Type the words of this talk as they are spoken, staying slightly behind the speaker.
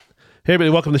Hey,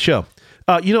 everybody, welcome to the show.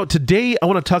 Today I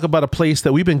want to talk about a place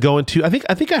that we've been going to. I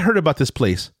think I heard about this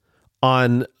place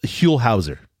on Huell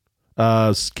Hauser,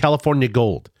 California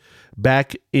Gold,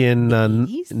 back in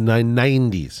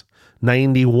 90s,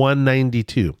 91,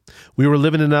 92. We were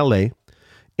living in LA,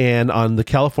 and on the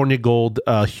California Gold,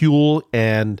 Huell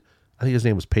and I think his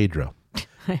name was Pedro.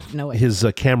 I have no idea. His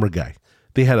camera guy.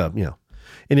 They had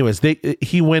Anyways,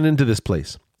 he went into this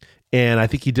place, and I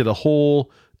think he did a whole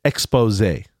expose.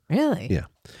 Really? Yeah.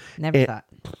 Never thought.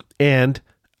 And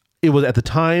it was at the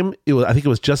time, I think it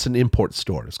was just an import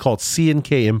store. It's called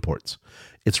C&K Imports.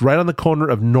 It's right on the corner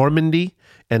of Normandy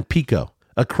and Pico,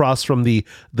 across from the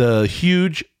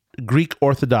huge Greek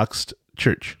Orthodox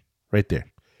church right there.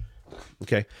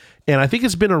 Okay. And I think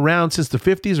it's been around since the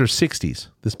 50s or 60s,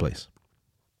 this place,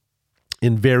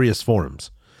 in various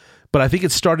forms. But I think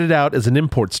it started out as an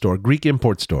import store, Greek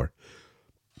import store,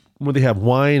 where they have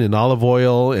wine and olive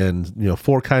oil and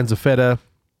 4 kinds of feta,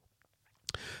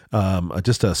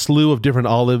 just a slew of different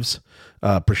olives,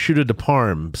 prosciutto de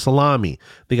Parme, salami.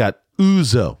 They got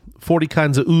ouzo, 40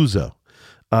 kinds of ouzo.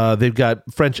 They've got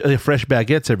fresh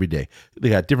baguettes every day. They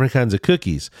got different kinds of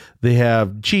cookies. They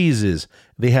have cheeses.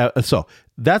 So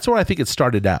that's where I think it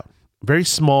started out. Very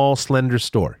small, slender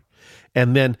store.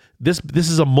 And then this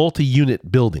is a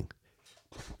multi-unit building.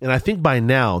 And I think by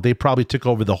now they probably took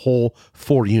over the whole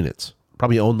 4 units,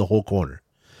 probably own the whole corner,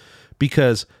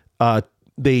 because to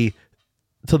the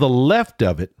left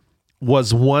of it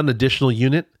was one additional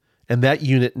unit, and that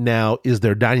unit now is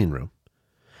their dining room.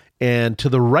 And to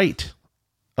the right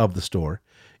of the store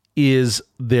is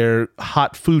their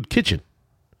hot food kitchen,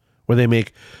 where they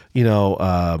make,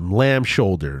 lamb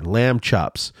shoulder, lamb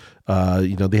chops.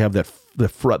 They have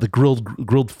the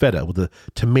grilled feta with the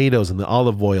tomatoes and the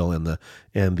olive oil and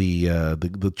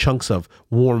the chunks of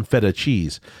warm feta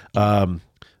cheese. The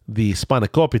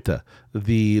spanakopita,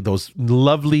 those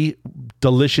lovely,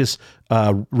 delicious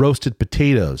roasted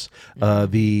potatoes.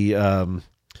 The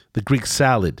Greek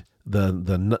salad.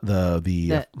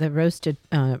 The roasted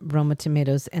Roma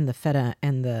tomatoes and the feta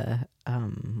and the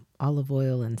olive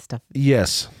oil and stuff.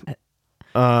 Yes.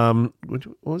 What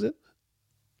was it?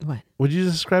 What? Would you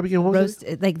describe again? What was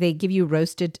it? Like they give you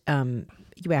roasted. You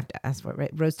have to ask for it,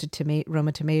 right? Roasted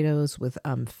Roma tomatoes with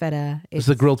feta. It's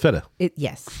the grilled feta.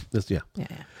 Yes. Yeah. Yeah.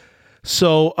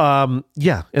 So and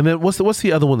then what's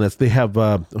the other one that's they have?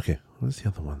 Okay, what's the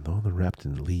other one? The one wrapped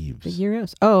in leaves. The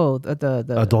gyros. Oh, the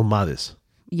dolmades.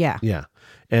 Yeah. Yeah.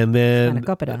 And then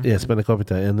spanakopita. Yeah,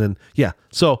 spanakopita. And then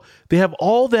so they have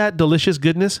all that delicious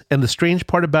goodness, and the strange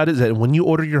part about it is that when you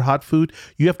order your hot food,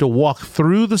 you have to walk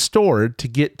through the store to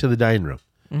get to the dining room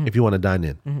if you want to dine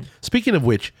in. Mm-hmm. Speaking of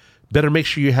which, better make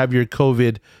sure you have your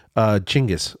COVID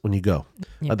chingus when you go,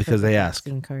 because they ask.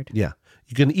 Card. Yeah.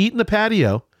 You can eat in the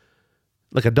patio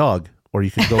like a dog, or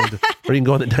you can go in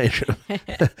the dining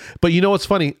room. But you know what's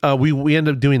funny? We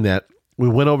ended up doing that. We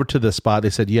went over to the spot.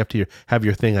 They said, you have to have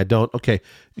your thing. I don't. Okay,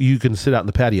 you can sit out in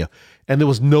the patio. And there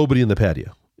was nobody in the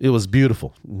patio. It was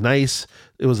beautiful. Nice.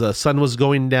 It was the sun was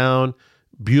going down.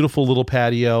 Beautiful little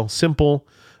patio. Simple.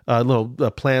 Little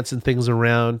plants and things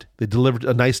around. They delivered.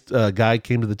 A nice guy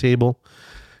came to the table.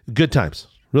 Good times.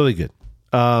 Really good.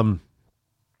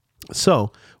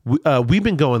 So we've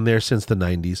been going there since the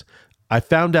 90s. I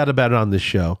found out about it on this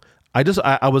show. I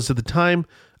was at the time,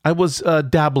 I was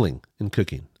dabbling in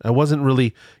cooking. I wasn't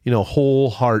really, whole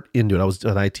heart into it. I was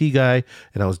an IT guy,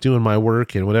 and I was doing my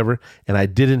work and whatever, and I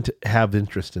didn't have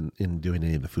interest in doing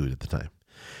any of the food at the time.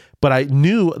 But I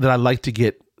knew that I liked to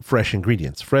get fresh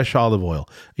ingredients, fresh olive oil.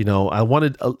 I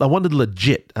wanted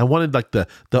legit. I wanted like the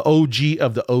OG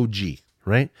of the OG,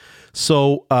 right?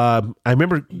 So I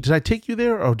remember, did I take you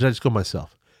there, or did I just go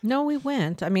myself? No, we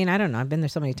went. I mean, I don't know. I've been there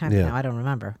so many times now. I don't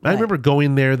remember. I remember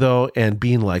going there, though, and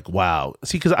being like, wow.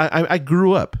 See, because I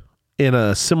grew up in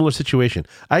a similar situation.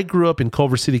 I grew up in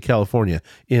Culver City, California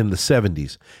in the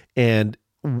 70s, and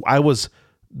I was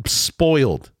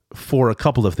spoiled for a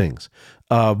couple of things.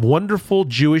 Wonderful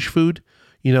Jewish food.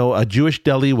 A Jewish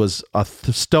deli was a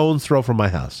stone's throw from my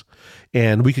house.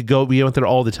 And we went there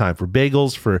all the time for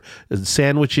bagels, for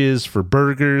sandwiches, for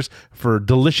burgers, for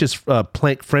delicious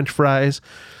plank French fries.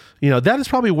 That is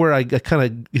probably where I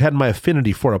kind of had my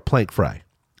affinity for a plank fry.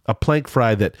 A plank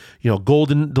fry that,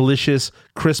 golden, delicious,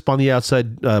 crisp on the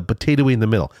outside, potatoey in the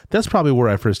middle. That's probably where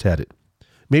I first had it.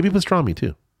 Maybe pastrami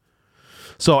too.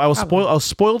 So I was spoiled. I was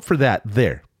spoiled for that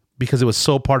there because it was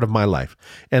so part of my life.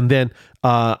 And then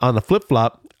on the flip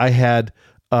flop, I had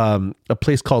a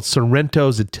place called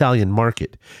Sorrento's Italian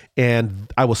Market,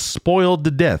 and I was spoiled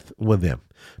to death with them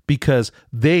because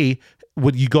they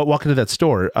when you go walk into that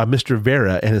store, Mr.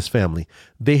 Vera and his family,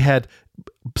 they had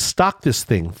stocked this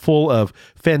thing full of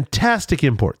fantastic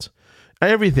imports.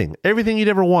 Everything you'd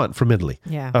ever want from Italy.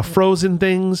 Yeah. Frozen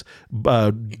things,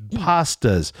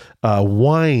 pastas,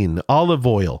 wine, olive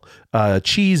oil,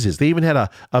 cheeses. They even had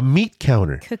a meat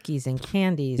counter. Cookies and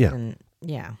candies. Yeah. And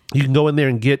yeah. You can go in there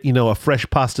and get, a fresh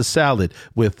pasta salad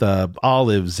with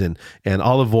olives and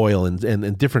olive oil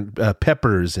and different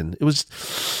peppers. And it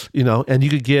was, and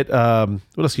you could get, what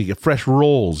else could you get? Fresh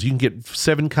rolls. You can get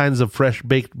 7 kinds of fresh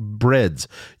baked breads.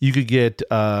 You could get...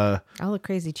 all the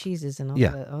crazy cheeses and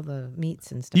all the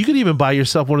meats and stuff. You could even buy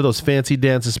yourself one of those fancy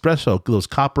dance espresso, those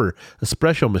copper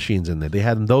espresso machines in there. They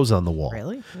had those on the wall.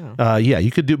 Really? Oh. Yeah,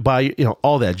 you could buy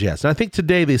all that jazz. And I think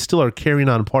today they still are carrying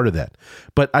on part of that.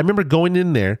 But I remember going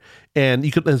in there and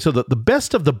so the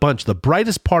best of the bunch, the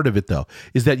brightest part of it though,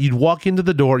 is that you'd walk into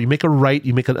the door, you make a right,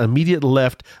 you make an immediate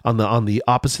left on the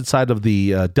opposite side of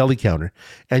the deli counter,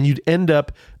 and you'd end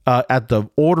up at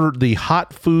the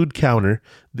hot food counter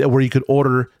where you could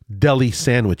order deli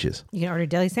sandwiches. You can order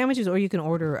deli sandwiches, or you can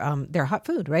order their hot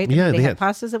food, right? Yeah, they had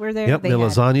pastas that were there. Yep, they had had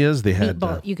lasagnas. They had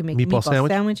you can make meatball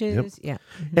sandwiches. Yep.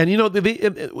 Yeah, and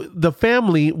the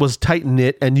family was tight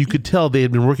knit, and you could tell they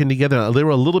had been working together. They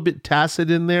were a little bit tacit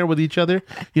in there with each other.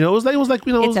 It was like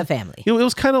it's a family. It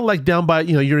was kind of like down by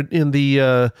you're in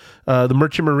the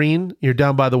Merchant Marine. You're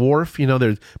down by the wharf.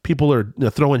 There's people are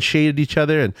throwing shade at each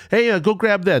other, and hey, go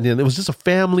grab that. And it was just a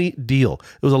family deal.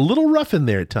 It was a little rough in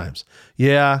there at times.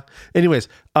 Yeah. Anyways,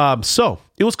 so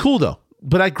it was cool though.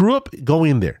 But I grew up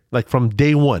going there, like from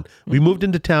day one. We moved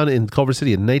into town in Culver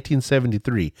City in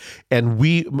 1973, and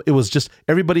it was just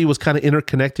everybody was kind of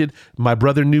interconnected. My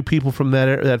brother knew people from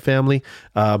that family.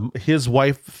 His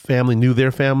wife family knew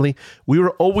their family. We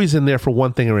were always in there for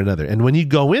one thing or another. And when you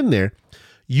go in there,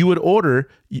 you would order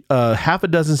half a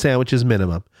dozen sandwiches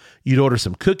minimum. You'd order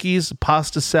some cookies,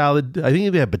 pasta salad. I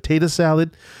think they had potato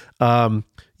salad.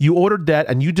 You ordered that,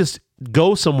 and you just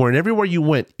go somewhere, and everywhere you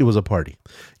went, it was a party.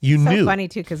 You knew. So funny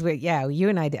too, because you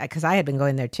and I, because I had been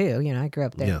going there too. I grew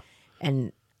up there,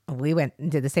 and we went and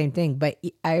did the same thing. But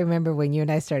I remember when you and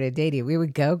I started dating, we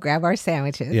would go grab our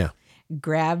sandwiches,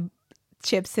 grab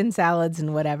chips and salads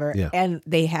and whatever, and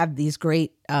they have these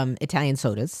great Italian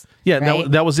sodas. Yeah,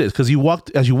 right? that was it. Because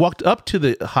as you walked up to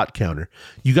the hot counter,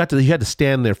 you had to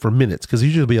stand there for minutes because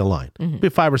usually be a line, maybe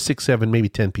 5 or 6, 7, maybe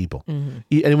 10 people, and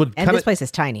it would. And this place is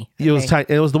tiny. It was tiny.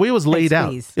 And it was the way it was laid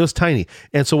out. It was tiny,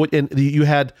 and so you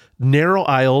had narrow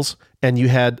aisles, and you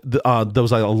had there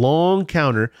was like a long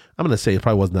counter. I'm going to say it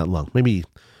probably wasn't that long, maybe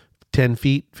 10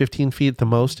 feet, 15 feet at the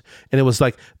most. And it was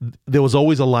like, there was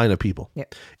always a line of people.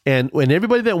 Yep. And when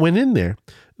everybody that went in there,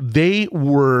 they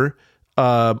were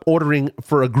ordering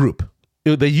for a group.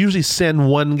 They usually send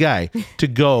one guy to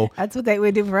go. That's what they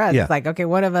would do for us. Yeah. It's like, okay,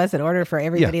 one of us would order for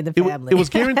everybody in the family. It was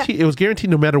guaranteed. It was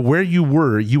guaranteed. No matter where you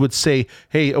were, you would say,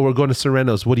 "Hey, we're going to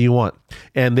Sereno's. What do you want?"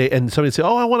 And somebody would say,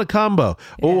 "Oh, I want a combo.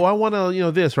 Yeah. Oh, I want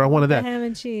this or I want that. Ham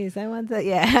and cheese. I want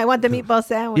the I want the meatball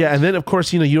sandwich." Yeah, and then of course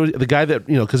the guy that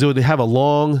because it would have a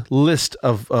long list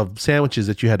of sandwiches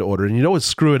that you had to order, and would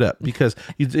screw it up because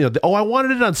I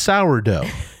wanted it on sourdough.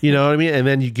 You know what I mean? And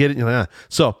then you get it.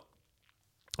 So.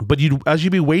 But as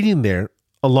you'd be waiting there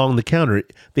along the counter,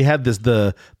 they had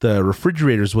the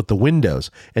refrigerators with the windows,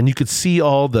 and you could see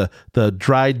all the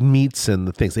dried meats and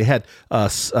the things. They had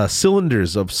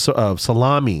cylinders of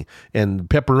salami and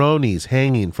pepperonis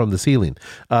hanging from the ceiling.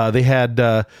 They had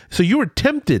so you were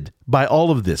tempted by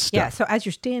all of this stuff. Yeah. So as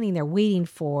you're standing there waiting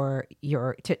for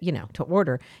to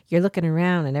order, you're looking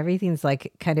around and everything's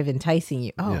like kind of enticing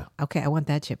you. Oh, okay, I want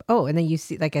that chip. Oh, and then you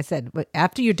see, like I said, but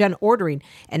after you're done ordering,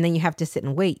 and then you have to sit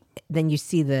and wait, then you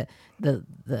see the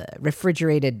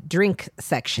refrigerated drink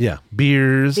section. Yeah,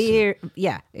 beer.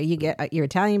 Yeah, you get your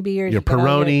Italian beer, your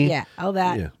Peroni, all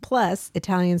that, plus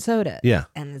Italian soda. Yeah,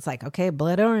 and it's like, okay,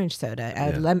 blood orange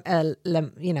soda,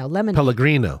 lemon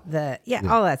Pellegrino.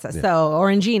 All that stuff. So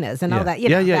Oranginas and all that.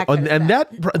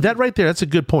 That right there, that's a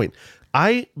good point.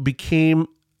 I became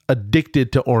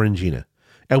addicted to Orangina.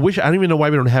 I don't even know why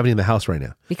we don't have any in the house right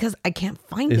now. Because I can't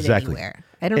find it anywhere.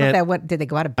 I don't know if did they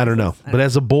go out of business? I don't know. But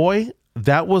as a boy,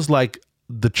 that was like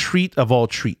the treat of all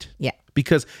treat. Yeah.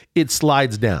 Because it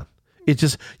slides down. It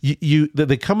just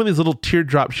they come in these little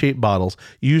teardrop shaped bottles.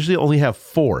 You usually only have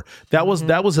 4. That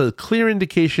was a clear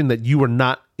indication that you were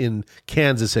not in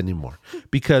Kansas anymore,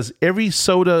 because every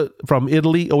soda from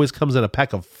Italy always comes in a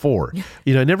pack of 4.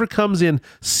 It never comes in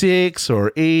 6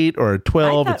 or 8 or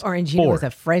 12. I thought Orangina was a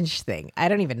French thing. I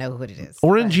don't even know what it is.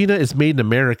 Orangina is made in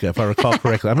America, if I recall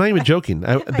correctly. I'm not even joking.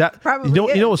 Probably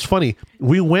you know what's funny?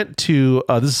 We went to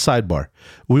this is a sidebar.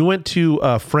 We went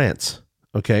to France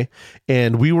Okay.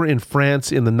 And we were in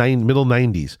France in the middle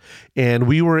 90s. And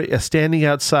we were standing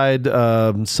outside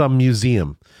some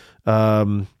museum. I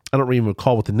don't even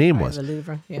recall what the name was. The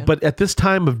Louvre, yeah. But at this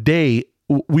time of day,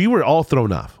 we were all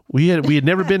thrown off. We had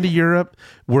never been to Europe,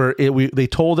 where they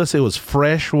told us it was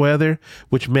fresh weather,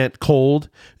 which meant cold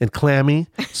and clammy.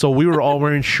 So we were all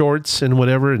wearing shorts and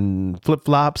whatever and flip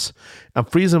flops. I'm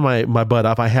freezing my butt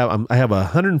off. I have a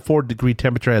 104-degree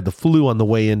temperature. I had the flu on the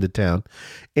way into town,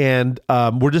 and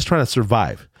we're just trying to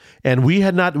survive. And we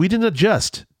didn't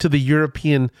adjust to the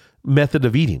European method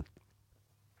of eating.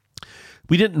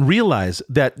 We didn't realize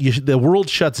that the world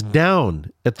shuts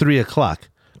down at 3:00.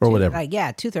 Or whatever.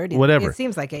 2:30. Whatever. It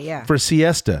seems like it, yeah. For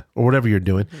siesta or whatever you're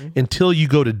doing until you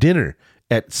go to dinner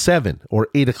at 7 or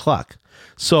 8:00.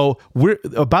 So we're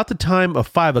about the time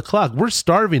of 5:00. We're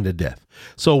starving to death.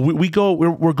 So we're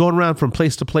going around from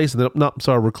place to place, and then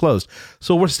we're closed.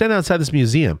 So we're standing outside this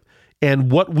museum,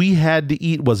 and what we had to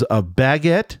eat was a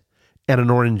baguette and an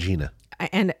orangina.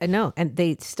 And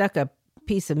they stuck a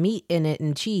piece of meat in it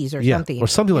and cheese or Yeah, something. or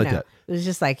something like that. It was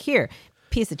just like, here,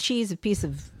 piece of cheese, a piece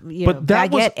of But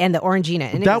baguette, and the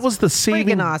orangina. And that was the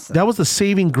saving. Awesome. That was the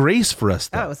saving grace for us.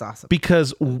 That was awesome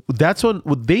because that's when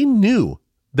they knew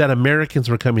that Americans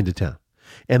were coming to town,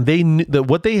 and they knew that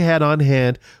what they had on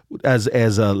hand as a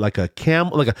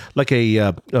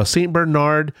Saint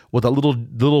Bernard with a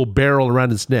little barrel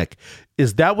around its neck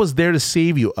that was there to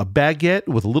save you a baguette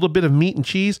with a little bit of meat and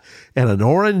cheese and an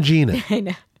orangina. I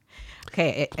know.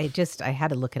 Okay, I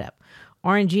had to look it up.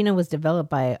 Orangina was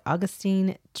developed by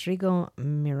Agustin Trigo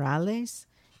Miralles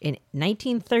in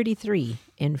 1933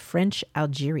 in French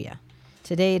Algeria.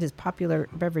 Today, it is a popular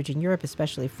beverage in Europe,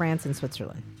 especially France and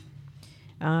Switzerland,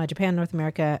 Japan, North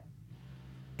America,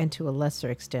 and to a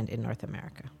lesser extent in North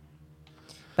America.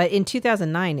 But in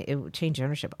 2009, it changed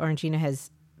ownership. Orangina has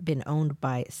been owned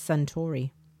by Suntory.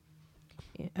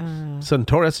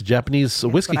 Suntory, that's a Japanese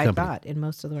whiskey company. I thought in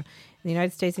most of the world. In the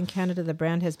United States and Canada, the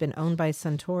brand has been owned by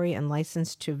Suntory and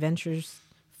licensed to Ventures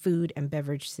Food and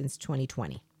Beverage since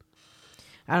 2020.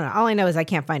 I don't know. All I know is I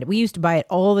can't find it. We used to buy it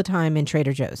all the time in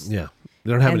Trader Joe's. Yeah, they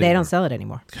don't have it and they anymore. don't sell it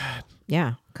anymore. God.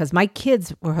 Yeah, because my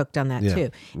kids were hooked on that too.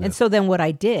 Yeah. And so then what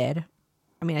I did,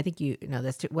 I mean, I think you know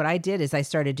this too. What I did is I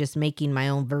started just making my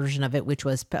own version of it, which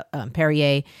was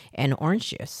Perrier and orange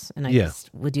juice, and I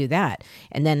just would do that,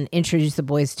 and then introduce the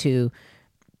boys to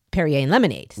Perrier and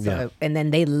lemonade. So and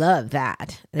then they love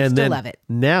that. They still love it.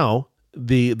 Now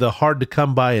the hard to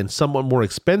come by and somewhat more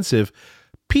expensive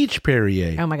peach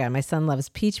Perrier. Oh my God, my son loves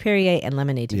peach Perrier and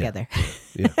lemonade together.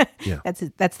 Yeah.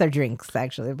 That's their drinks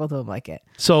actually. Both of them like it.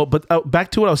 So, but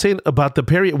back to what I was saying about the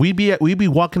Perrier, we'd be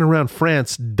walking around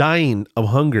France dying of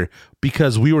hunger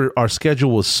because our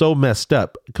schedule was so messed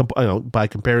up by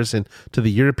comparison to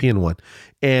the European one,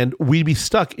 and we'd be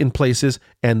stuck in places.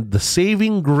 And the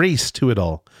saving grace to it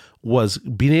all was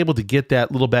being able to get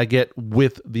that little baguette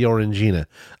with the orangina,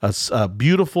 a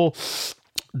beautiful,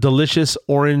 delicious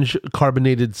orange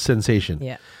carbonated sensation.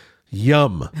 Yeah.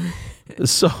 Yum.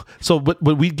 But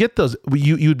we get those.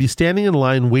 You would be standing in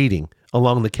line waiting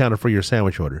along the counter for your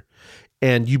sandwich order,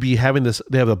 and you'd be having this.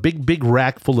 They have a big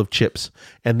rack full of chips,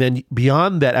 and then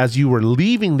beyond that, as you were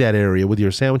leaving that area with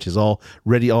your sandwiches all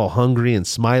ready, all hungry and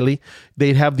smiley,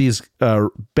 they'd have this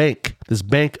bank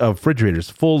of refrigerators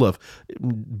full of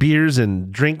beers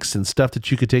and drinks and stuff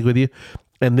that you could take with you.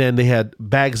 And then they had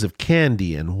bags of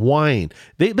candy and wine.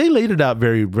 They laid it out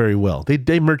very, very well.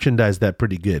 They merchandised that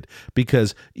pretty good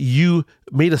because you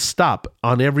made a stop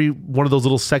on every one of those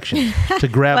little sections to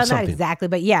grab well, something. Not exactly,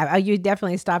 but yeah, you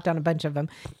definitely stopped on a bunch of them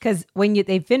because when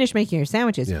they finished making your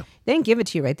sandwiches, they didn't give it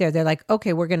to you right there. They're like,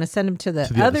 okay, we're going to send them to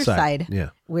the other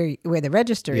side where the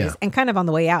register is, and kind of on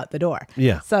the way out the door.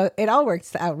 Yeah. So it all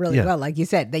works out really well, like you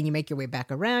said. Then you make your way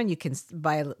back around. You can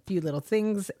buy a few little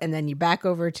things, and then you back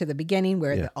over to the beginning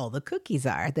where all the cookies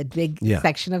are, the big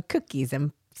section of cookies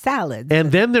and salads.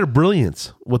 And then their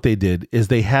brilliance, what they did is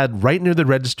they had right near the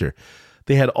register,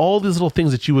 they had all these little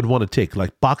things that you would want to take,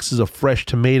 like boxes of fresh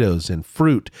tomatoes and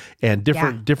fruit and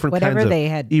different whatever kinds of, they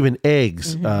had. even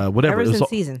eggs, whatever. It was in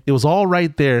season. It was all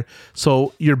right there.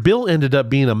 So your bill ended up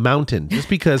being a mountain just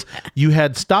because you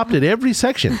had stopped at every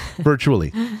section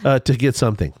virtually to get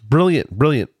something. Brilliant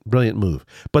move.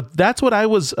 But that's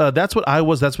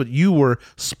what you were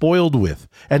spoiled with.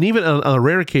 And even on a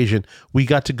rare occasion, we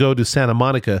got to go to Santa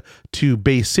Monica to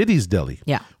Bay City's Deli,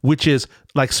 which is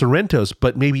like Sorrento's,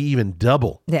 but maybe even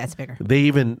double. Yeah, it's bigger. They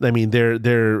even, I mean,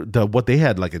 what they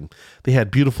had, they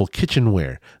had beautiful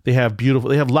kitchenware. They have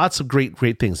lots of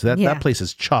great things. That place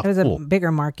is chock full. It was a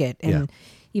bigger market. And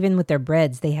even with their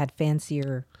breads, they had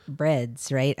fancier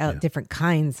breads, right? Different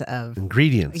kinds of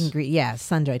ingredients.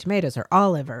 Sun-dried tomatoes or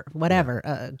olive or whatever,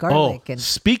 Oh, garlic. And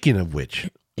speaking of which,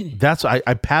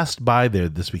 I passed by there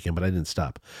this weekend, but I didn't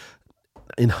stop.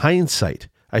 In hindsight,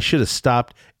 I should have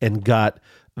stopped and got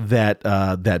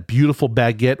that beautiful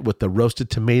baguette with the roasted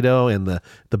tomato and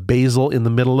the basil in the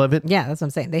middle of it. Yeah, that's what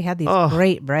I'm saying. They had these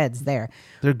great breads there.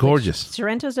 They're gorgeous.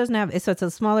 Sorrento's doesn't have, so it's a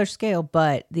smaller scale,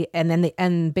 but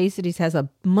Bay Cities has a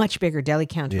much bigger deli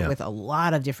counter with a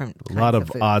lot of different kinds of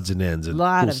food. Odds and ends and a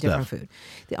lot cool of stuff. different food.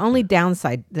 The only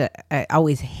downside that I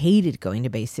always hated going to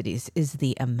Bay Cities is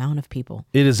the amount of people.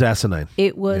 It is asinine.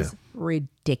 It was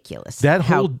ridiculous.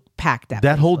 How packed that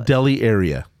that whole was. deli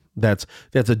area.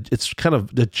 It's kind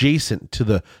of adjacent to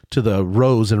the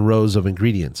rows and rows of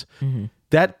ingredients. Mm-hmm.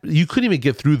 That you couldn't even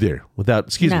get through there without.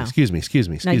 Excuse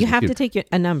me. No, you have to take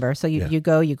a number. So you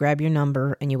go, you grab your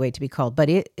number, and you wait to be called. But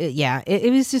it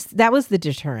was just, that was the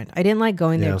deterrent. I didn't like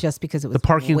going there just because it was the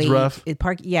parking's rough. You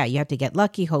have to get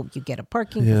lucky. Hope you get a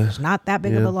parking. Yeah. There's not that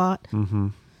big of a lot. Mm-hmm.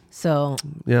 So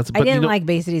I didn't like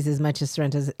Bay Cities as much as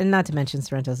Sorrento's, and not to mention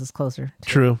Sorrento's is closer.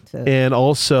 True, and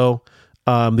also.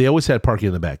 They always had parking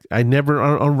in the back. I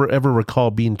never ever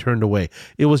recall being turned away.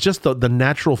 It was just the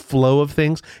natural flow of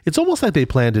things. It's almost like they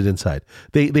planned it inside.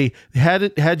 They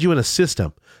had you in a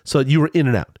system so that you were in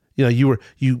and out. You know,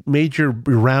 you made your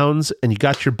rounds and you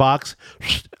got your box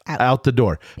out the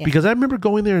door. Yeah. Because I remember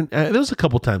going there, and there was a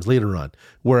couple times later on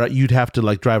where you'd have to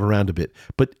like drive around a bit.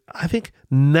 But I think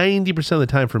 90% of the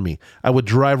time for me, I would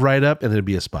drive right up and there'd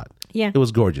be a spot. Yeah, it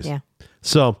was gorgeous. Yeah,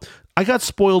 so I got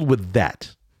spoiled with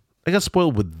that.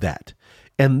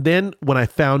 And then when I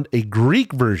found a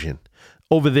Greek version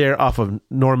over there off of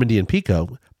Normandy and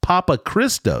Pico, Papa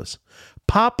Christos,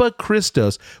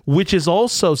 which is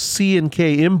also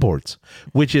C&K Imports,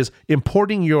 which is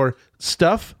importing your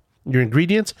stuff, your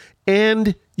ingredients,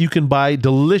 and you can buy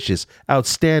delicious,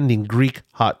 outstanding Greek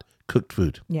hot cooked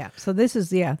food. Yeah. So this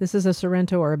is a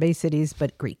Sorrento or a Bay Cities,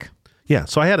 but Greek. Yeah.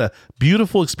 So I had a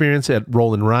beautiful experience at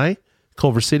Roll and Rye,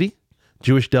 Culver City,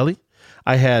 Jewish Deli.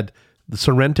 I had the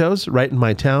Sorrento's right in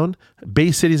my town,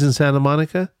 Bay Cities in Santa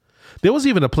Monica. There was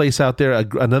even a place out there,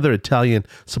 another Italian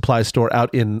supply store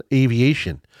out in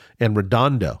Aviation and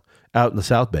Redondo out in the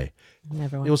South Bay.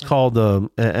 It was called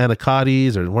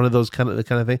Anacotti's or one of those kind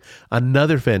of thing.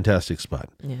 Another fantastic spot.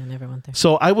 Yeah, I never went there.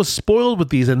 So I was spoiled with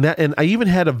these, and I even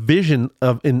had a vision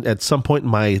of at some point in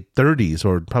my 30s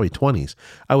or probably 20s.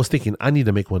 I was thinking I need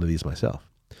to make one of these myself.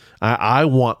 I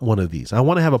want one of these. I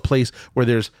want to have a place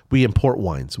where we import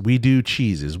wines, we do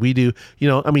cheeses, we do,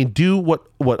 do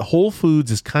what Whole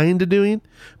Foods is kind of doing,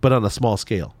 but on a small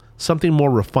scale. Something more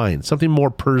refined, something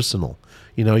more personal.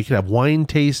 You could have wine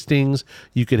tastings,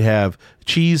 you could have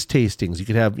cheese tastings, you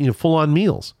could have full on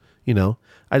meals.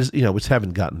 I just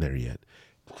haven't gotten there yet.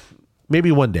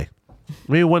 Maybe one day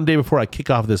before I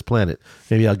kick off this planet,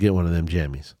 maybe I'll get one of them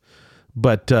jammies.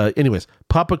 But anyways,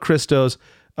 Papa Christos.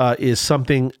 Is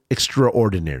something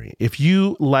extraordinary. If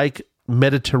you like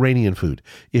Mediterranean food,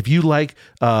 if you like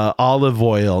olive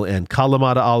oil and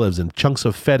Kalamata olives and chunks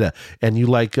of feta, and you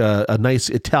like a nice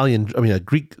a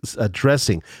Greek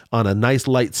dressing on a nice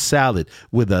light salad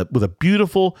with a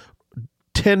beautiful,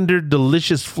 tender,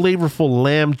 delicious, flavorful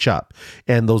lamb chop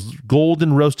and those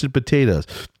golden roasted potatoes.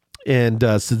 And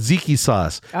tzatziki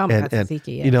sauce,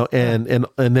 tzatziki,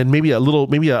 and then maybe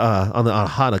on a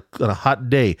hot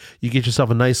day, you get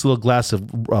yourself a nice little glass of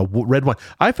red wine.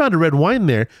 I found a red wine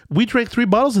there. We drank 3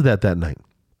 bottles of that night.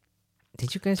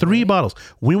 Did you guys? 3 bottles.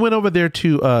 We went over there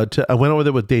I went over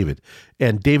there with David,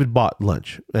 and David bought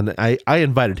lunch, and I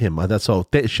invited him. That's all.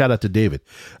 Shout out to David.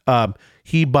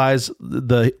 He buys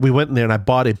we went in there and I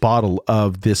bought a bottle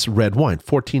of this red wine,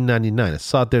 $14.99. I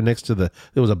saw it there next to there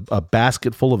was a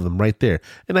basket full of them right there.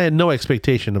 And I had no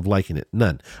expectation of liking it.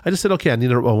 None. I just said, okay, I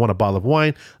want a bottle of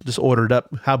wine. I just ordered it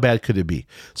up. How bad could it be?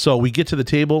 So we get to the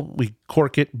table, we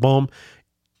cork it, boom.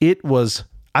 It was,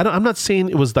 I'm not saying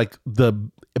it was like the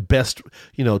best,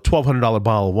 $1,200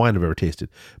 bottle of wine I've ever tasted.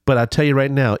 But I'll tell you right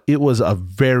now, it was a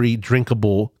very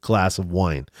drinkable glass of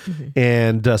wine. Mm-hmm.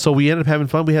 And so we ended up having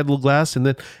fun. We had a little glass. And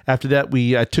then after that,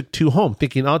 I took 2 home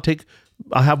thinking I'll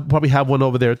probably have one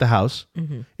over there at the house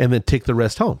and then take the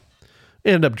rest home.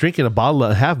 Ended up drinking a bottle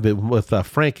and half of it with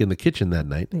Frank in the kitchen that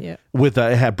night. Yeah.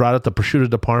 I had brought out the prosciutto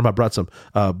di Parma. I brought some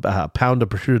pound of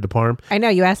prosciutto di Parma. I know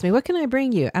you asked me, what can I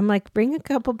bring you? I'm like, bring a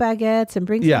couple baguettes and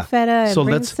bring some feta and so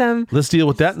let's deal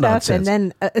with that nonsense.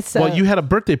 And then, well, you had a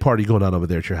birthday party going on over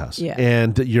there at your house,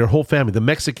 and your whole family, the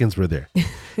Mexicans, were there,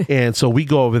 and so we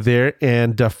go over there,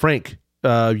 and Frank,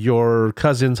 your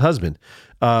cousin's husband,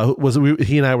 he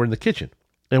and I were in the kitchen.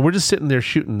 And we're just sitting there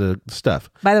shooting the stuff.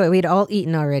 By the way, we'd all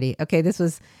eaten already. Okay, this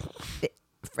was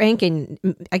Frank and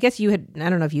I guess you had, I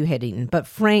don't know if you had eaten, but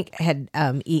Frank had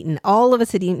eaten. All of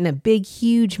us had eaten a big,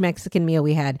 huge Mexican meal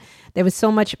we had. There was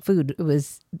so much food. It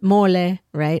was mole,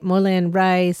 right? Mole and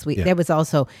rice. There was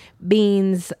also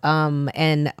beans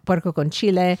and puerco con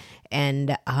chile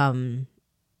and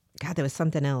God, there was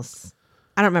something else.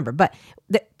 I don't remember, but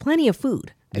plenty of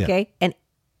food. Okay. Yeah. And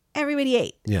everybody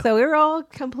ate. Yeah. So we were all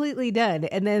completely done.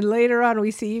 And then later on,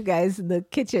 we see you guys in the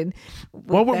kitchen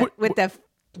with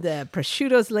the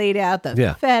prosciuttos laid out,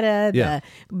 the feta,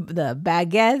 the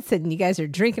baguettes, and you guys are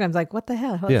drinking. I was like, what the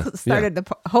hell?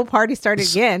 The whole party started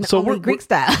again, so only Greek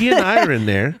style. He and I are in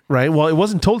there, right? Well, it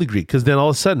wasn't totally Greek because then all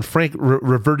of a sudden Frank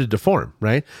reverted to form,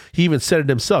 right? He even said it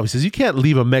himself. He says, you can't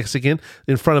leave a Mexican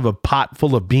in front of a pot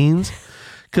full of beans.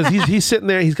 Because he's sitting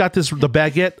there, he's got the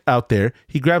baguette out there.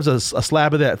 He grabs a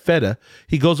slab of that feta.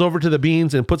 He goes over to the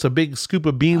beans and puts a big scoop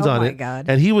of beans on it. God.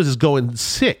 And he was just going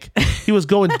sick. He was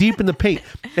going deep in the paint.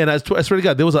 And I swear to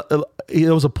God, there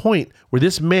was a point where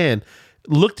this man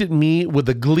looked at me with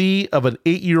the glee of an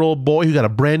 8-year-old boy who got a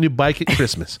brand new bike at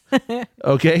Christmas.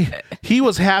 Okay, he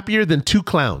was happier than 2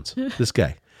 clowns. This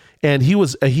guy. And he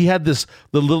had the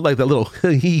little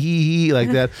hee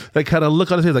like that kind of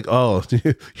look on his face, like, oh,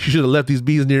 you should have left these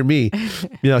beans near me.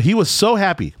 He was so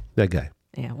happy, that guy.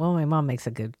 Yeah, well, my mom makes a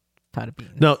good pot of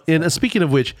beans. No, and speaking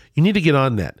of which, you need to get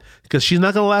on that because she's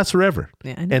not going to last forever.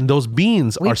 Yeah, and those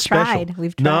beans are special.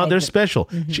 We've tried. No, they're special.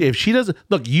 Mm-hmm. If she doesn't,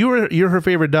 look, you're her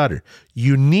favorite daughter.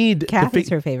 You need Kathy's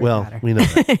her favorite daughter. Well, we know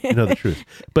that. You know the truth.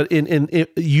 But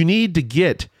you need to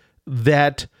get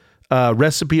that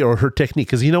recipe or her technique,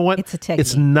 because you know what? It's a technique.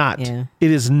 It's not. Yeah. It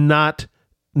is not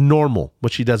normal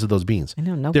what she does with those beans. I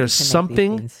know. There's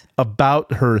something about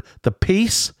the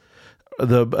pace,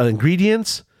 the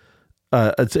ingredients.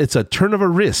 It's a turn of a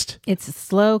wrist. It's a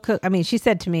slow cook. I mean, she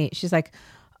said to me, she's like,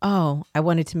 "Oh, I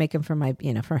wanted to make them for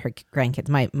for her grandkids.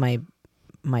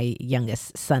 My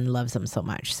youngest son loves them so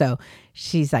much." So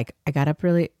she's like, "I got up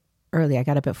really early. I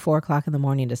got up at 4:00 in the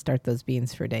morning to start those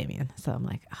beans for Damien." So I'm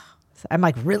like, oh. I'm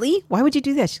like, really? Why would you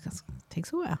do that? She goes, it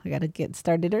takes a while. I got to get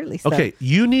started early. So. Okay,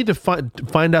 you need to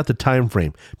find out the time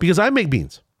frame, because I make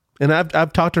beans, and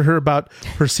I've talked to her about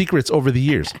her secrets over the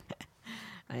years.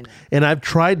 I know. And I've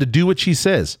tried to do what she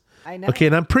says. I know. Okay,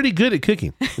 and I'm pretty good at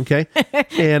cooking. Okay,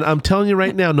 and I'm telling you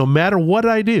right now, no matter what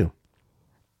I do,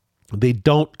 they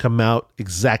don't come out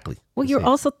exactly. Well, you're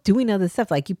also doing other stuff,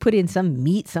 like you put in some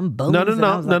meat, some bones. No.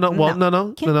 Well,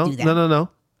 no.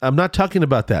 I'm not talking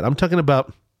about that. I'm talking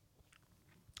about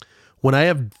when I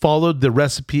have followed the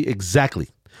recipe exactly.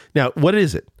 Now, what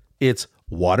is it? It's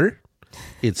water,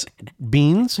 it's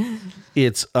beans,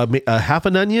 it's a half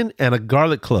an onion and a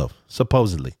garlic clove,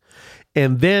 supposedly.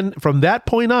 And then from that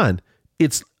point on,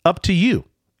 it's up to you.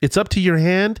 It's up to your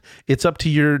hand. It's up to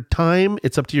your time.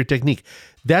 It's up to your technique.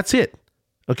 That's it.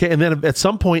 Okay. And then at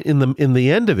some point in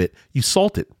the end of it, you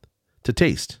salt it to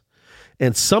taste.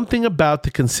 And something about the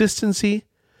consistency,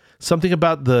 something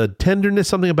about the tenderness,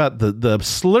 something about the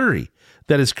slurry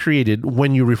that is created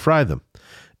when you refry them.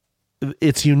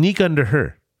 It's unique under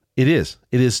her. It is.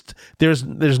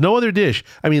 There's no other dish.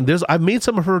 I mean, I've made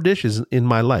some of her dishes in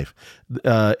my life,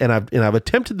 and I've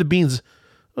attempted the beans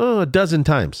a dozen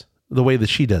times the way that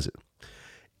she does it.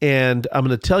 And I'm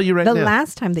going to tell you now. The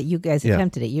last time that you guys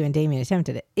attempted it, you and Damien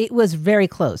attempted it, it was very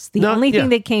close. The only thing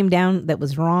that came down that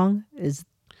was wrong is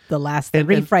the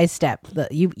refry step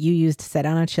that you used to set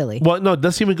on a chili. Well, no,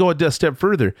 let's even go a step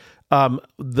further.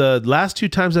 The last 2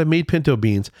 times I've made pinto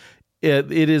beans,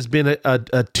 it has been a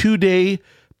 2-day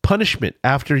punishment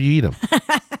after you eat them.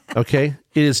 Okay,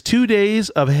 it is 2 days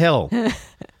of hell.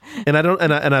 And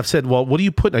I've said, well, what do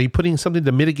you put? Are you putting something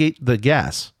to mitigate the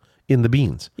gas in the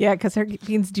beans? Yeah, because her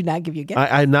beans do not give you gas.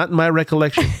 I not in my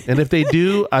recollection, and if they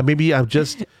do, maybe I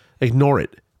just ignore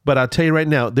it. But I'll tell you right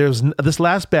now, there's this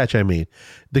last batch I made.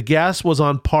 The gas was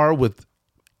on par with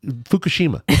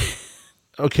Fukushima.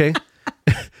 Okay,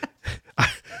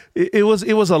 it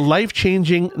was a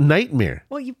life-changing nightmare.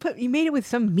 Well, you made it with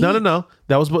some meat. No.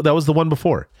 That was the one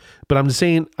before. But I'm just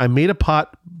saying, I made a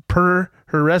pot per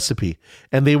her recipe,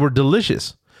 and they were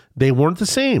delicious. They weren't the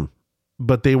same,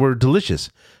 but they were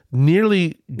delicious.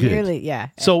 Nearly good. Nearly, yeah.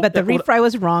 So, but the refry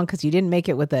was wrong because you didn't make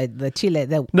it with the chile. I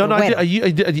did.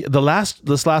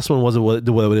 This last one was the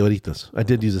huevitos. I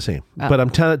did use the same. Oh. But I'm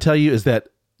trying to tell you is that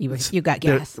you got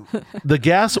gas. The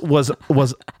gas was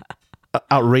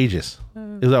outrageous.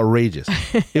 It was outrageous.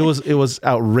 It was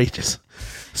outrageous.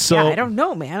 So yeah, I don't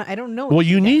know, man. I don't know. Well,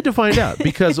 you need to find out,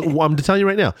 because I'm telling you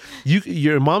right now,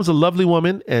 your mom's a lovely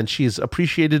woman, and she's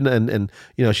appreciated, and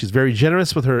she's very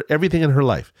generous with everything in her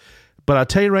life. But I'll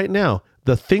tell you right now,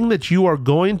 the thing that you are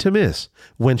going to miss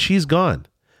when she's gone,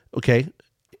 okay,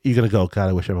 you're going to go, God,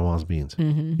 I wish I had my mom's beans.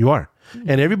 You are.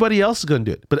 And everybody else is going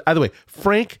to do it. But either way,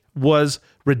 Frank was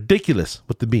ridiculous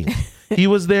with the beans. He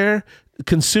was there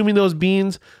consuming those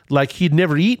beans like he'd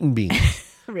never eaten beans.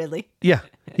 Really? Yeah.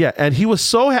 Yeah. And he was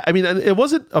so I mean, it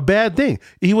wasn't a bad thing.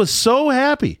 He was so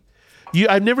happy.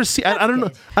 I've never seen, I don't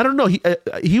know. I don't know.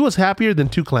 He was happier than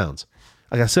two clowns.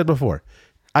 Like I said before.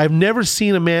 I've never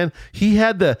seen a man. He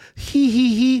had the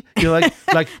he, you know, like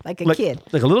a kid,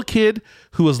 like a little kid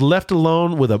who was left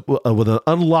alone with an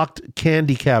unlocked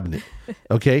candy cabinet.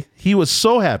 Okay, he was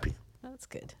so happy. That's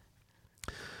good.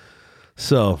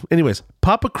 So, anyways,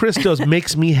 Papa Christos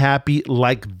makes me happy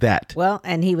like that. Well,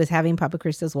 and he was having Papa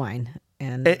Christos wine,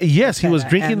 and yes, he was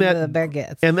drinking that the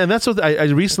baguettes, and that's what I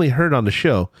recently heard on the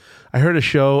show. I heard a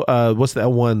show. What's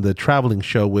that one? The traveling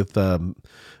show with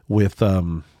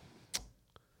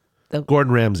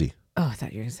Gordon Ramsay. Oh, I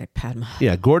thought you were going to say Padma.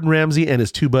 Yeah, Gordon Ramsay and his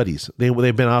two buddies. They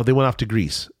went off to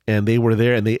Greece, and they were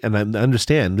there. And I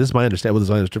understand. This is my understanding.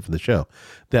 What I understood from the show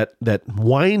that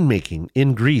winemaking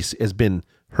in Greece has been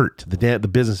hurt. The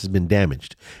business has been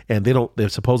damaged, and they're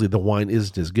supposedly the wine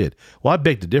isn't as good. Well, I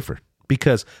beg to differ,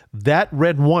 because that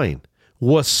red wine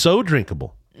was so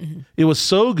drinkable. It was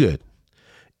so good,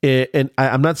 and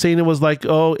I'm not saying it was like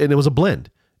and it was a blend.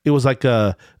 It was like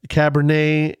a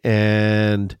Cabernet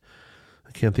and.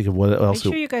 I can't think of what else. Are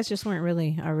you sure you guys just weren't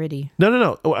really already?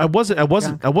 No. I wasn't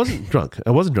drunk.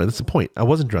 That's the point. I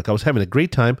wasn't drunk. I was having a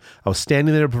great time. I was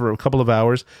standing there for a couple of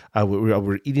hours. We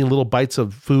were eating little bites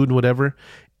of food and whatever.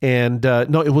 And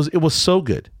no, it was so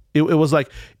good. It was like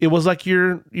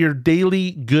your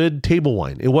daily good table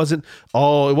wine. It wasn't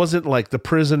like the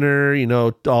Prisoner,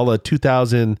 all the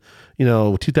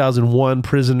 2001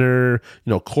 Prisoner,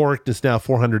 corked. It's now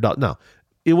 $400. No.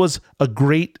 It was a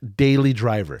great daily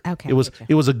driver. Okay.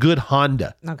 It was a good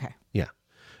Honda. Okay. Yeah.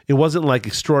 It wasn't like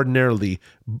extraordinarily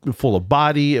full of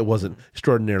body. It wasn't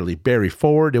extraordinarily berry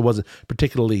forward. It wasn't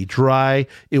particularly dry.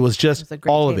 It was just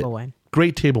all of it. Wine.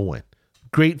 Great table wine.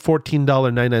 Great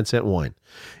 $14.99 wine.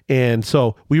 And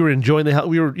so we were enjoying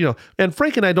and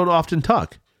Frank and I don't often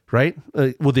talk, right?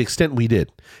 With the extent we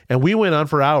did. And we went on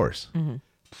for hours. Mm-hmm.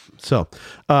 So,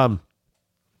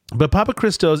 but Papa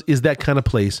Christos is that kind of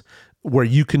place where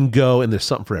you can go and there's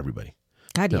something for everybody.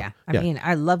 God, yeah. I mean,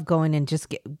 I love going and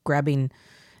just grabbing.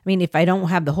 I mean, if I don't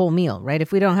have the whole meal, right?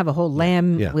 If we don't have a whole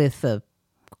lamb with the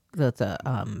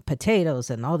potatoes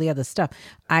and all the other stuff,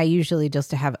 I usually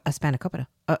just have a spanakopita.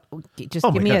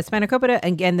 Give me a spanakopita,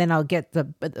 and then I'll get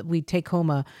we take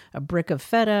home a brick of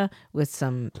feta with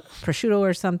some prosciutto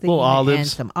or something, and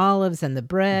some olives and the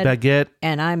bread, baguette,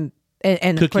 and of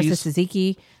course the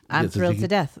tzatziki. I'm thrilled to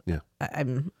death. Yeah,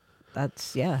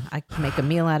 I can make a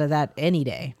meal out of that any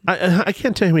day. I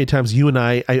can't tell you how many times you and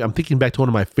I'm thinking back to one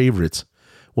of my favorites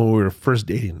when we were first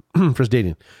dating.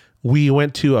 We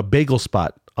went to a bagel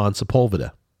spot on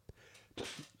Sepulveda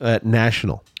at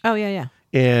National. Oh, yeah.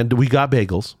 And we got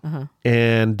bagels. Uh-huh.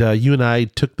 And you and I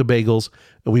took the bagels.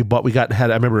 And I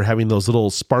remember having those little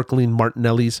sparkling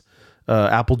Martinelli's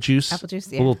apple juice. Apple juice,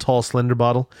 yeah. A little tall, slender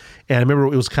bottle. And I remember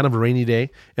it was kind of a rainy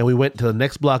day. And we went to the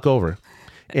next block over.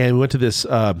 And we went to this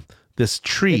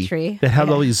tree that had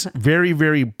all these very,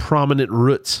 very prominent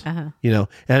roots, and I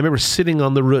remember sitting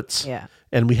on the roots,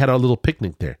 and we had our little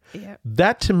picnic there. Yeah.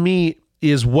 That to me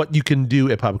is what you can do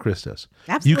at Papa Christos.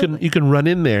 Absolutely. You can run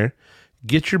in there,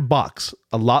 get your box,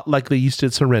 a lot like they used to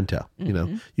at Sorrento.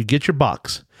 Mm-hmm. You get your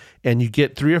box, and you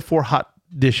get 3 or 4 hot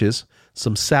dishes,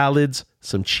 some salads,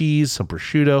 some cheese, some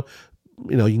prosciutto.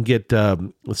 You can get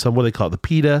some, what they call it, the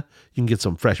pita. You can get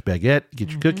some fresh baguette, get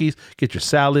your cookies, get your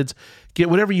salads, get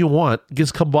whatever you want.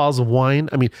 Get a couple bottles of wine.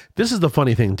 I mean, this is the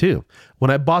funny thing too. When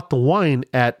I bought the wine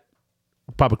at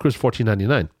Papa Chris,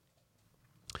 $14.99,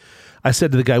 I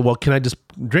said to the guy, well, can I just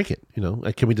drink it?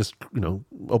 Can we just,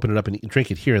 open it up and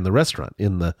drink it here in the restaurant,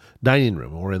 in the dining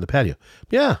room or in the patio?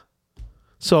 Yeah.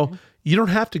 So you don't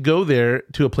have to go there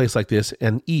to a place like this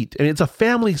and eat. I mean, it's a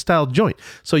family style joint.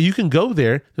 So you can go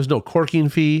there. There's no corking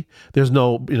fee. There's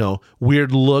no,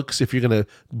 weird looks if you're going to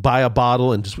buy a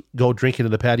bottle and just go drink it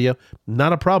in the patio.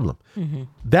 Not a problem. Mm-hmm.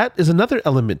 That is another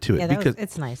element to it. Yeah,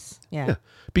 it's nice. Yeah.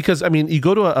 Because, I mean, you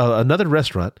go to another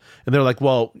restaurant and they're like,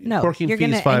 well, corking fee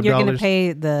is $5. And you're going to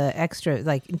pay the extra,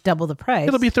 like double the price.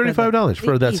 It'll be $35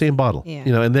 for that same bottle.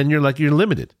 Yeah. And then you're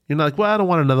limited. You're not like, well, I don't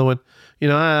want another one.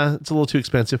 It's a little too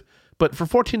expensive. But for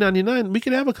 $14.99, we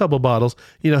can have a couple bottles,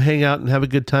 hang out and have a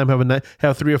good time,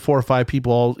 have 3 or 4 or 5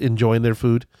 people all enjoying their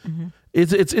food. Mm-hmm.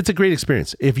 It's a great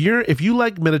experience. If you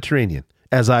like Mediterranean,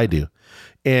 as I do,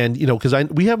 and because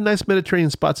we have nice Mediterranean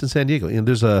spots in San Diego, and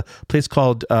there's a place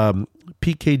called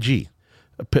PKG,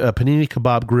 Panini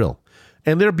Kebab Grill,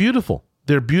 and they're beautiful.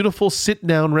 They're beautiful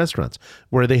sit-down restaurants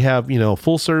where they have,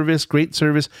 full service, great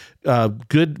service,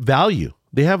 good value.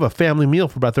 They have a family meal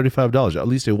for about $35. At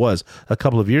least it was a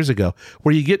couple of years ago,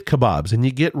 where you get kebabs and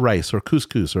you get rice or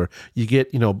couscous, or you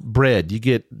get, bread, you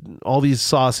get all these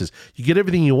sauces. You get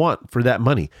everything you want for that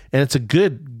money. And it's a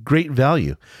great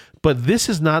value. But this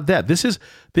is not that. This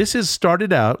is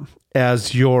started out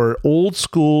as your old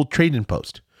school trading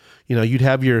post. You'd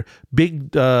have your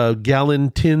big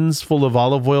gallon tins full of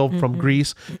olive oil from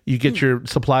Greece. You get your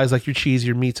supplies like your cheese,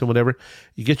 your meats, and whatever.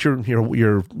 You get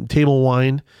your table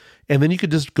wine. And then you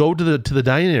could just go to the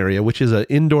dining area, which is an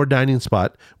indoor dining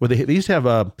spot where they used to have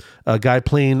a guy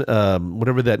playing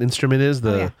whatever that instrument is,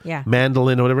 the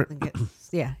mandolin or whatever.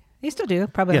 Yeah, they still do,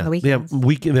 probably on the weekends. They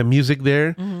have the music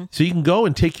there. So you can go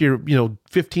and take your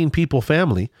 15 people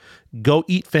family, go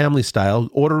eat family style,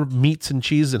 order meats and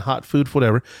cheese and hot food,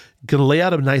 whatever. You can lay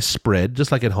out a nice spread,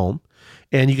 just like at home.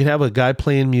 And you can have a guy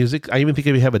playing music. I even think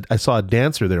I saw a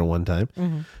dancer there one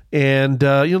time. And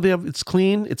they have, it's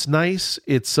clean, it's nice,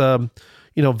 it's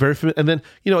very familiar. And then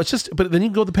it's just, but then you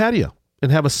can go to the patio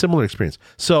and have a similar experience.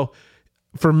 So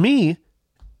for me,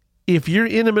 if you're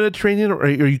in a Mediterranean or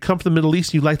you come from the Middle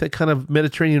East, you like that kind of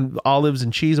Mediterranean olives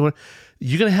and cheese and whatever,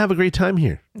 you're gonna have a great time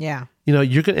here. Yeah,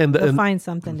 you're gonna and find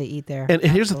something to eat there. And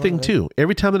here's the thing too: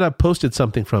 every time that I've posted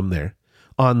something from there,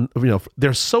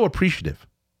 they're so appreciative.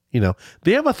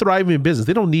 They have a thriving business.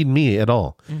 They don't need me at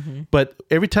all. But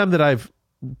every time that I've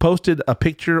posted a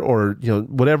picture or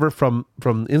whatever from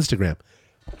Instagram,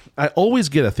 I always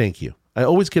get a thank you. I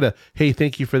always get a, hey,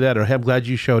 thank you for that, or hey, I'm glad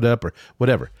you showed up, or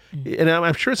whatever. And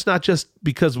I'm sure it's not just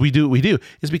because we do what we do.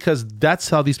 It's because that's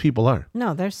how these people are.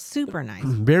 No, they're super nice.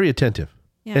 Very attentive.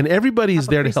 Yeah. And everybody's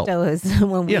there to help. Is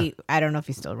when I don't know if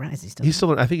he's still around. Is he still? He's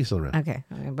still. I think he's still around. Okay,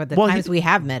 but the times we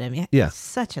have met him, he's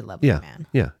such a lovely man.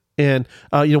 Yeah. And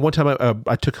one time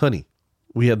I took Honey.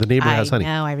 We had the neighbor has Honey.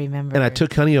 I remember. And I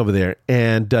took Honey over there,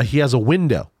 and he has a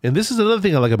window. And this is another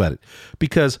thing I like about it,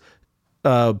 because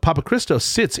Papa Cristo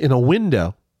sits in a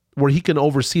window where he can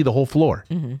oversee the whole floor,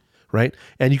 right?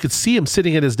 And you could see him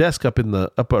sitting at his desk up in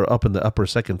the upper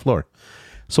second floor.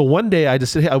 So one day I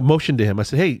just said, hey, I motioned to him. I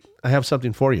said, hey, I have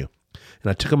something for you. And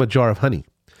I took him a jar of honey.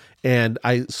 And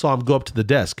I saw him go up to the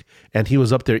desk, and he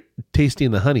was up there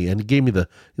tasting the honey, and he gave me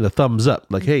the thumbs up,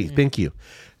 like, hey, thank you.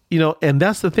 And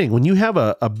that's the thing. When you have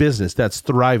a business that's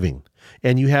thriving,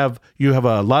 and you have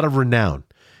a lot of renown,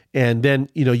 and then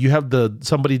you have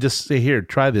somebody just say, here,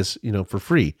 try this, for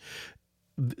free.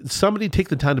 Somebody take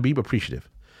the time to be appreciative.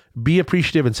 Be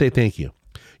appreciative and say thank you.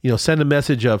 Send a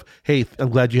message of, hey, I'm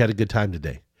glad you had a good time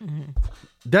today.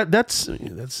 That's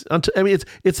I mean,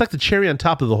 it's like the cherry on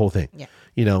top of the whole thing. Yeah.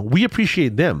 We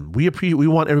appreciate them. We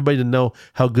want everybody to know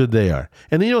how good they are.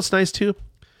 And then what's nice too?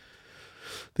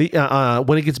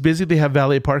 When it gets busy, they have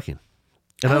valet parking.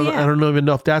 And I don't even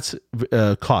know if that's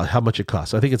how much it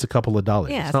costs. I think it's a couple of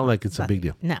dollars. Yeah, it's not like it's a big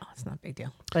deal. No, it's not a big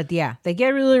deal. But they get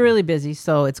really, really busy,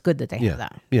 so it's good that they have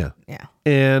that. Yeah.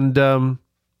 And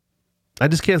I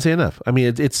just can't say enough. I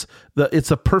mean, it's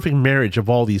a perfect marriage of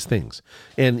all these things.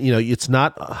 And it's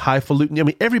not highfalutin. I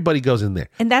mean, everybody goes in there.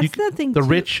 And that's the thing. The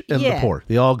rich and the poor,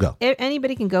 they all go.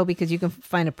 Anybody can go because you can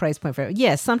find a price point for it.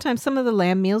 Yes, sometimes some of the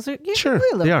lamb meals are they are.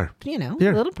 A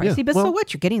little pricey. Yeah. But so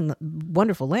what? You're getting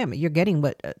wonderful lamb. You're getting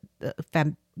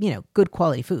good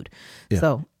quality food. Yeah.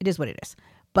 So it is what it is.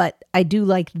 But I do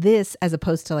like this as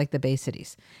opposed to like the Bay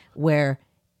Cities, where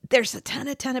there's a ton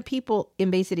of people in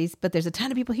Bay Cities, but there's a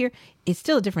ton of people here. It's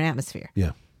still a different atmosphere.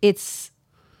 Yeah. It's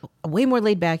way more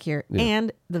laid back here. Yeah.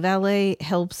 And the valet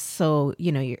helps. So,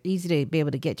 you're easy to be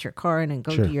able to get your car in and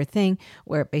go do your thing,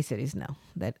 where at Bay Cities, no.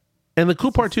 And the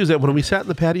cool part too is that when we sat in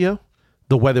the patio,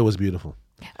 the weather was beautiful.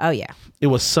 Oh yeah. It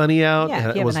was sunny out.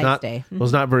 Yeah, it was a nice day. Mm-hmm. It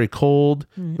was not very cold.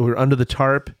 Mm-hmm. We were under the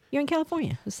tarp. You're in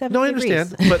California. It's 70 No, I degrees.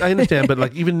 understand. But I understand. But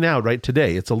like even now, right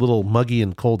today, it's a little muggy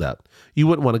and cold out. You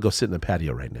wouldn't want to go sit in the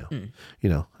patio right now.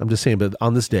 I'm just saying, but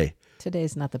on this day. Today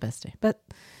is not the best day, but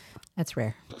that's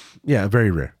rare. Yeah,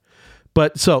 very rare.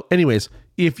 But so anyways,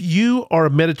 if you are a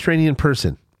Mediterranean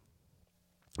person,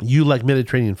 you like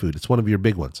Mediterranean food. It's one of your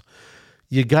big ones.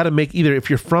 You got to make either, if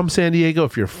you're from San Diego,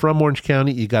 if you're from Orange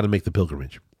County, you got to make the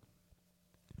pilgrimage.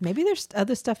 Maybe there's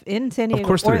other stuff in San Diego. Of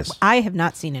course there is. I have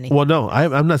not seen anything. Well, no,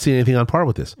 I'm not seeing anything on par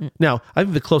with this. Now, I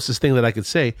think the closest thing that I could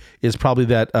say is probably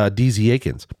that DZ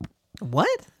Aikens. What?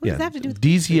 What does that have to do with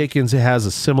DZ Aikens has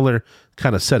a similar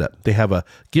kind of setup. They have a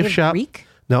gift shop. Greek?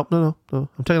 No. I'm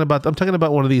talking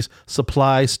about one of these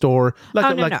supply store. No.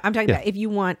 I'm talking about if you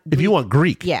want Greek. If you want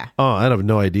Greek. Yeah. Oh, I have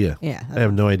no idea. Yeah. I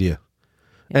have no idea.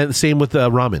 And the same with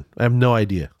ramen. I have no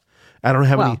idea. I don't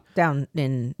have any. Down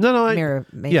in Mira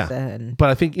Mesa. Yeah. And But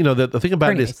I think, the thing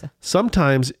about it Kearney is Mesa.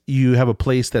 sometimes you have a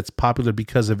place that's popular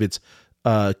because of its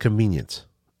convenience.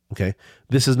 Okay.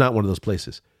 This is not one of those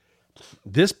places.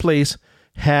 This place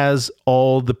has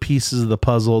all the pieces of the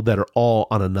puzzle that are all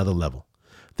on another level.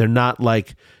 They're not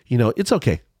like, it's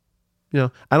okay.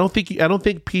 I don't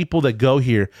think people that go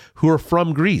here who are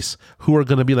from Greece who are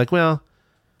going to be like, well,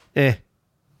 this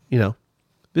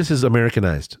is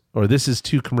Americanized, or this is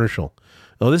too commercial.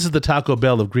 Oh, this is the Taco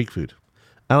Bell of Greek food.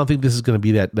 I don't think this is going to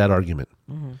be that argument.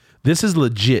 Mm-hmm. This is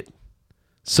legit.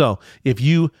 So if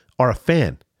you are a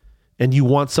fan and you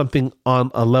want something on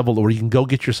a level where you can go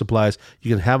get your supplies, you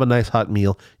can have a nice hot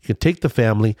meal, you can take the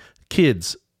family,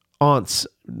 kids, aunts,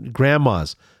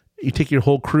 grandmas, you take your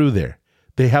whole crew there.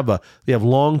 They have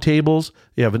long tables.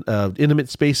 They have intimate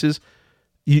spaces.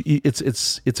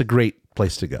 It's a great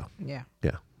place to go. Yeah.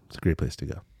 Yeah, it's a great place to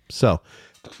go. So,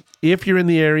 if you're in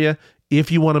the area,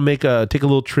 if you want to take a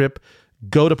little trip,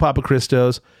 go to Papa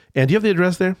Cristo's. And do you have the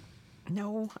address there?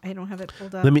 No, I don't have it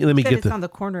pulled up. Let me get it's on the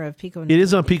corner of Pico. And It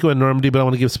is on Pico and Normandy, but I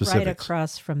want to give specifics. Right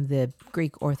across from the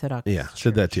Greek Orthodox. Yeah, Church.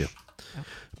 said that too. Okay.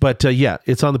 But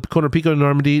it's on the corner of Pico and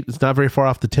Normandy. It's not very far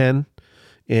off the 10.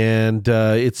 And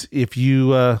it's if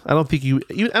you I don't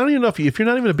even know if you're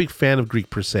not even a big fan of Greek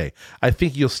per se, I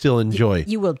think you'll still enjoy.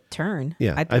 You will turn.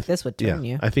 Yeah, I think this would turn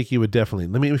you. I think you would definitely.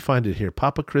 Let me find it here.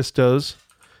 Papa Cristo's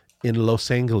in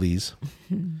Los Angeles.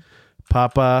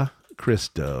 Papa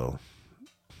Cristo,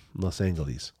 Los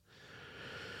Angeles.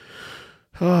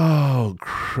 Oh,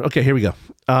 okay. Here we go.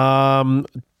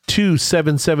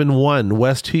 2771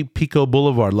 West Pico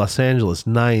Boulevard, Los Angeles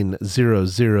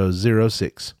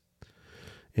 90006.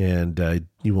 And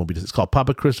you won't be. It's called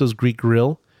Papa Cristo's Greek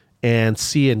Grill and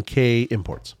C&K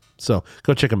Imports. So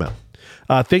go check them out.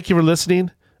 Thank you for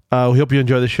listening. We hope you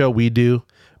enjoy the show. We do.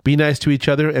 Be nice to each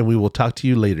other, and we will talk to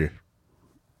you later.